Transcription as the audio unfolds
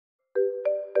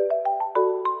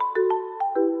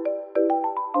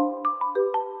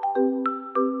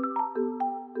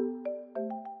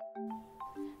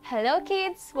Hello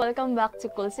kids! Welcome back to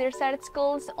Kulsirisart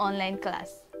School's online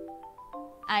class.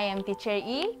 I am Teacher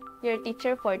E, your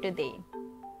teacher for today.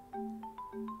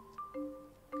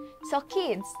 So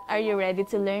kids, are you ready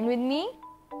to learn with me?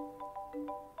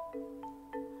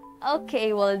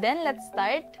 Okay, well then let's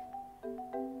start.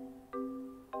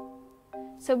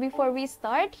 So before we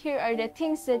start, here are the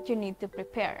things that you need to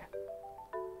prepare.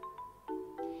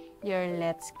 Your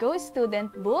Let's Go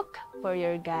student book for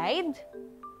your guide.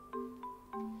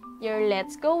 Your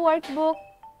Let's Go workbook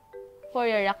for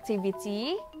your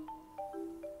activity.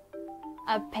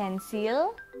 A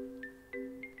pencil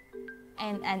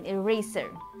and an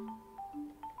eraser.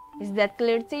 Is that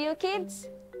clear to you, kids?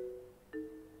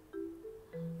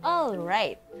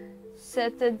 Alright, so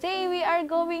today we are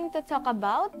going to talk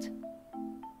about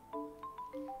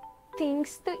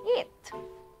things to eat.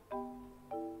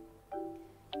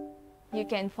 You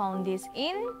can find this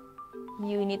in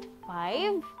Unit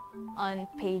 5 on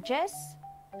pages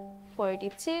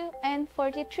 42 and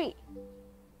 43.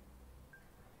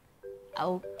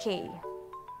 Okay.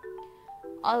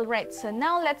 Alright, so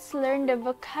now let's learn the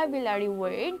vocabulary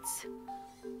words.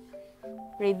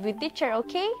 Read with teacher,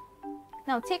 okay?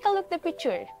 Now take a look at the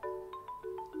picture.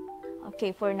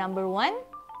 Okay, for number 1,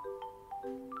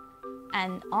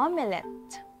 an omelette.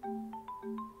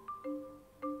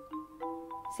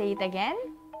 Say it again,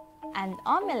 an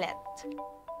omelette.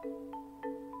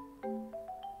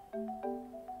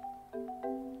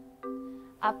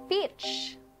 A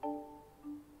peach.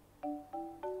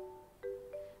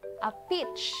 A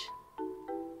peach.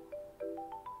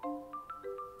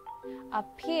 A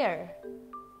pear.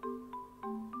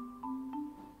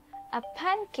 A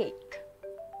pancake.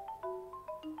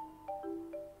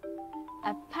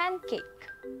 A pancake.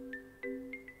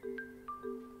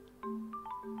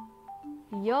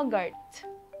 Yogurt.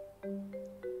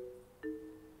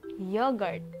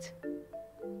 Yogurt.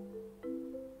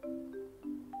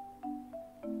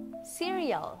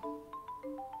 Cereal.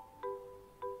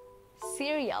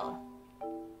 Cereal.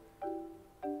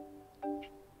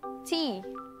 Tea.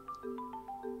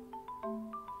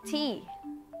 Tea.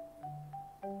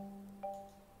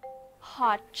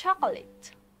 Hot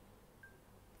chocolate.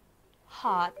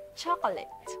 Hot chocolate.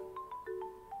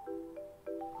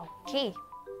 Okay.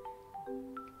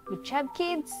 Good job,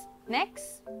 kids.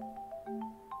 Next.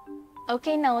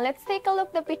 Okay, now let's take a look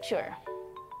at the picture.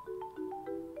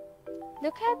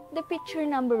 Look at the picture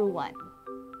number 1.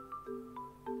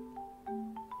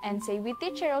 And say with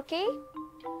teacher, okay?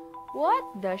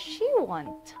 What does she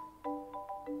want?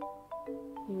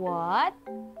 What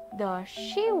does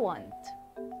she want?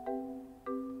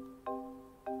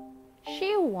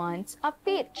 She wants a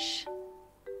peach.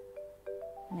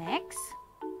 Next.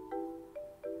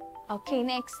 Okay,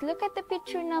 next, look at the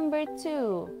picture number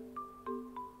 2.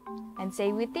 And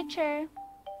say with teacher,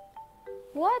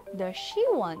 what does she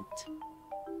want?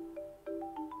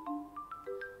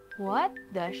 What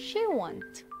does she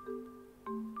want?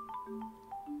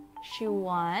 She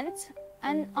wants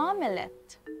an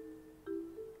omelette.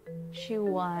 She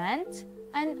wants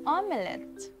an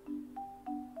omelette.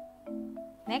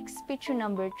 Next, picture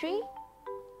number 3.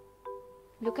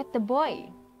 Look at the boy.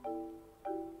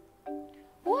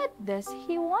 What does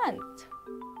he want?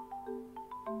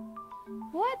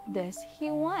 What does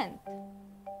he want?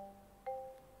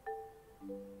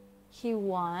 He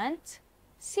wants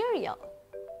cereal.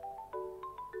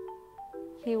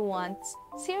 He wants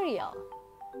cereal.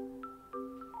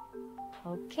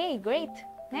 Okay, great.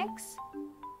 Next.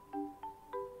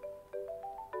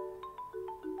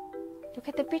 Look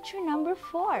at the picture number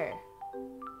 4.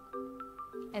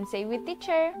 And say with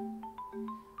teacher,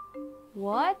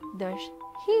 what does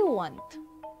he want?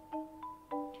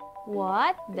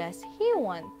 What does he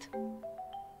want?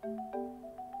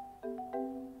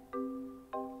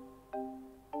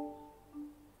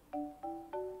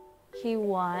 He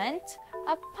wants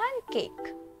a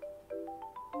pancake.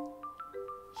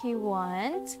 He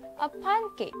wants a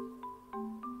pancake.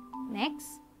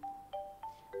 Next.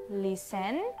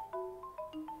 Listen,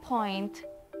 point,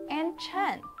 and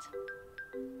chant.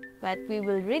 But we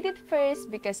will read it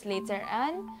first because later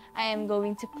on, I am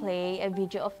going to play a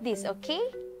video of this, okay?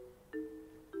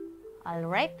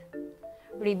 Alright.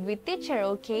 Read with teacher,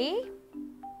 okay?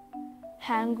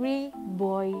 Hungry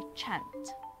boy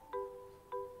chant.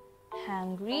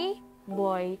 Hungry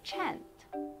boy chant.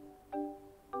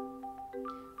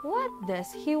 What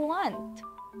does he want?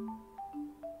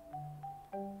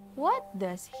 What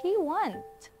does he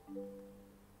want?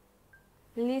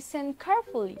 Listen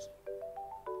carefully.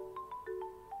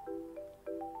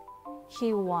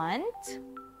 He wants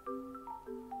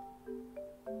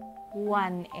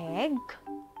 1 egg,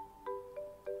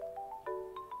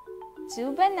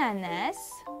 2 bananas,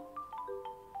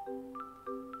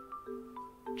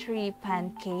 3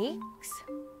 pancakes,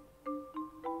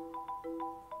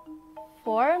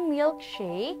 4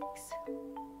 milkshakes,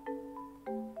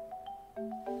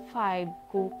 5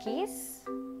 cookies,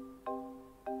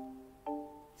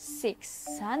 6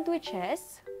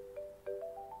 sandwiches.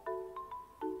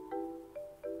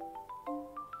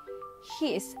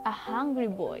 He is a hungry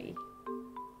boy.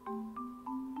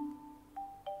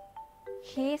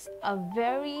 He is a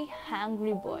very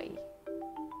hungry boy.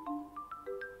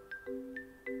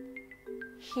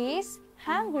 He is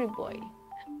hungry boy.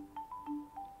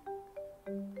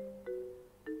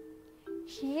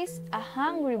 He is a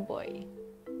hungry boy.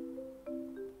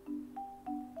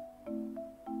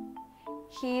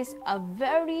 He is a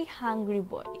very hungry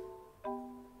boy.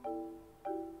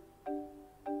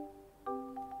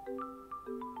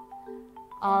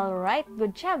 All right,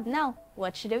 good job. Now,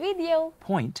 watch the video.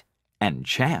 Point and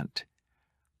chant.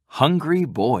 Hungry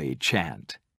boy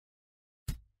chant.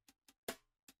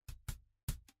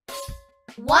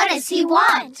 What does he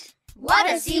want? What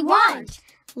does he want?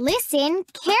 Listen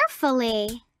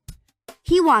carefully.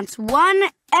 He wants 1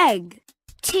 egg,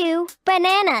 2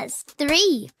 bananas,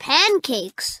 3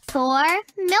 pancakes, 4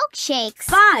 milkshakes,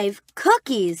 5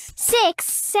 cookies, 6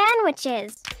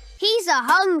 sandwiches. He's a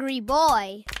hungry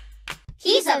boy.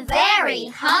 He's a very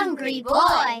hungry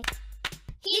boy.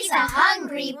 He's a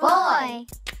hungry boy.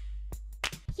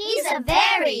 He's a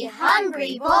very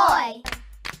hungry boy.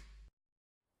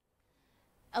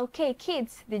 Okay,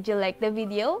 kids, did you like the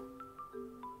video?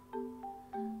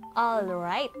 All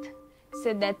right,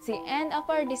 so that's the end of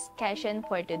our discussion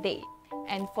for today.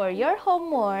 And for your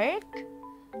homework,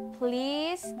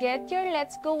 please get your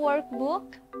Let's Go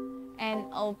workbook and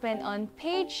open on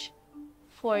page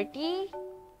 40,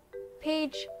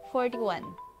 page 41.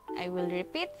 I will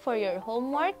repeat for your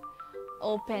homework,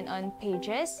 open on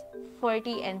pages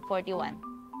 40 and 41.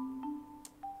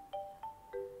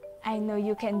 I know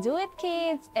you can do it,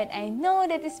 kids, and I know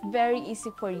that it's very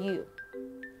easy for you.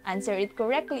 Answer it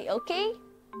correctly, okay?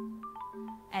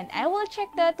 And I will check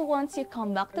that once you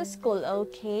come back to school,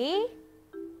 okay?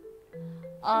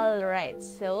 Alright,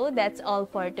 so that's all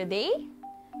for today.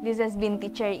 This has been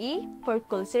Teacher E for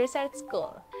Kulsirisart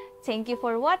School. Thank you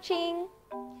for watching.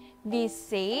 Be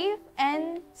safe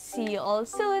and see you all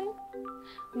soon.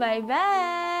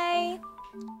 Bye-bye!